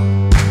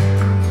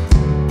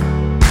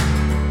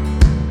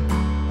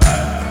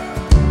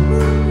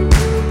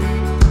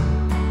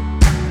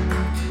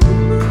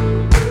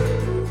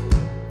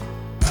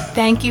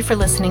 Thank you for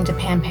listening to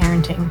Pan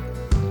Parenting.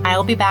 I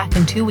will be back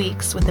in 2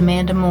 weeks with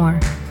Amanda Moore,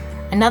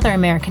 another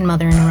American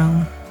mother in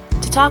Rome,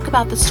 to talk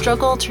about the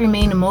struggle to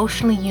remain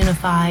emotionally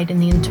unified in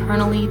the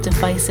internally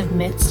divisive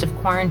midst of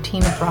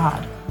quarantine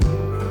abroad,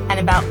 and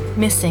about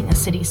missing a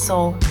city's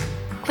soul.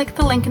 Click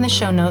the link in the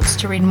show notes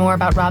to read more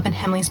about Robin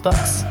Hemley's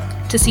books,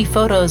 to see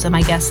photos of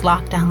my guests'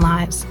 lockdown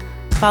lives.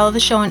 Follow the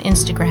show on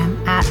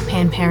Instagram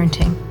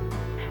 @PanParenting.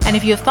 And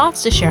if you have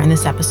thoughts to share in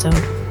this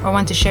episode, or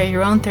want to share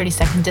your own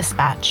 30-second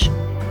dispatch,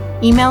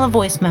 email a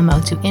voice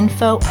memo to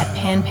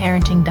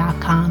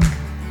info@panparenting.com.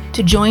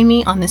 To join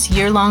me on this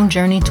year-long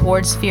journey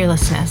towards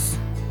fearlessness,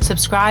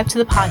 subscribe to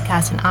the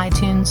podcast in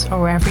iTunes or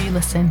wherever you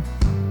listen.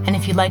 And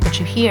if you like what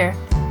you hear,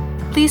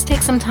 please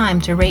take some time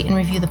to rate and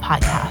review the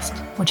podcast,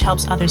 which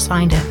helps others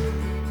find it.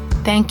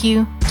 Thank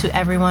you to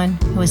everyone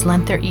who has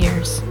lent their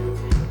ears.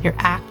 Your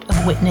act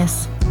of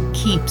witness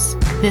keeps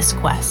this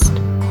quest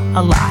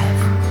alive.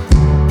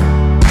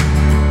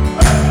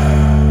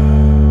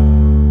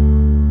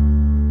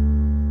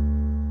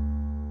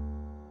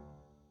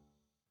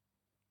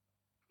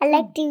 I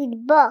like to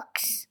read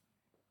books.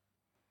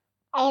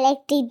 I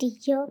like to do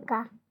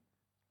yoga.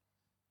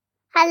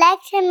 I like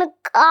to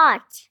make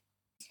art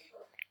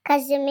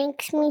because it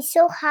makes me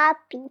so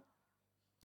happy.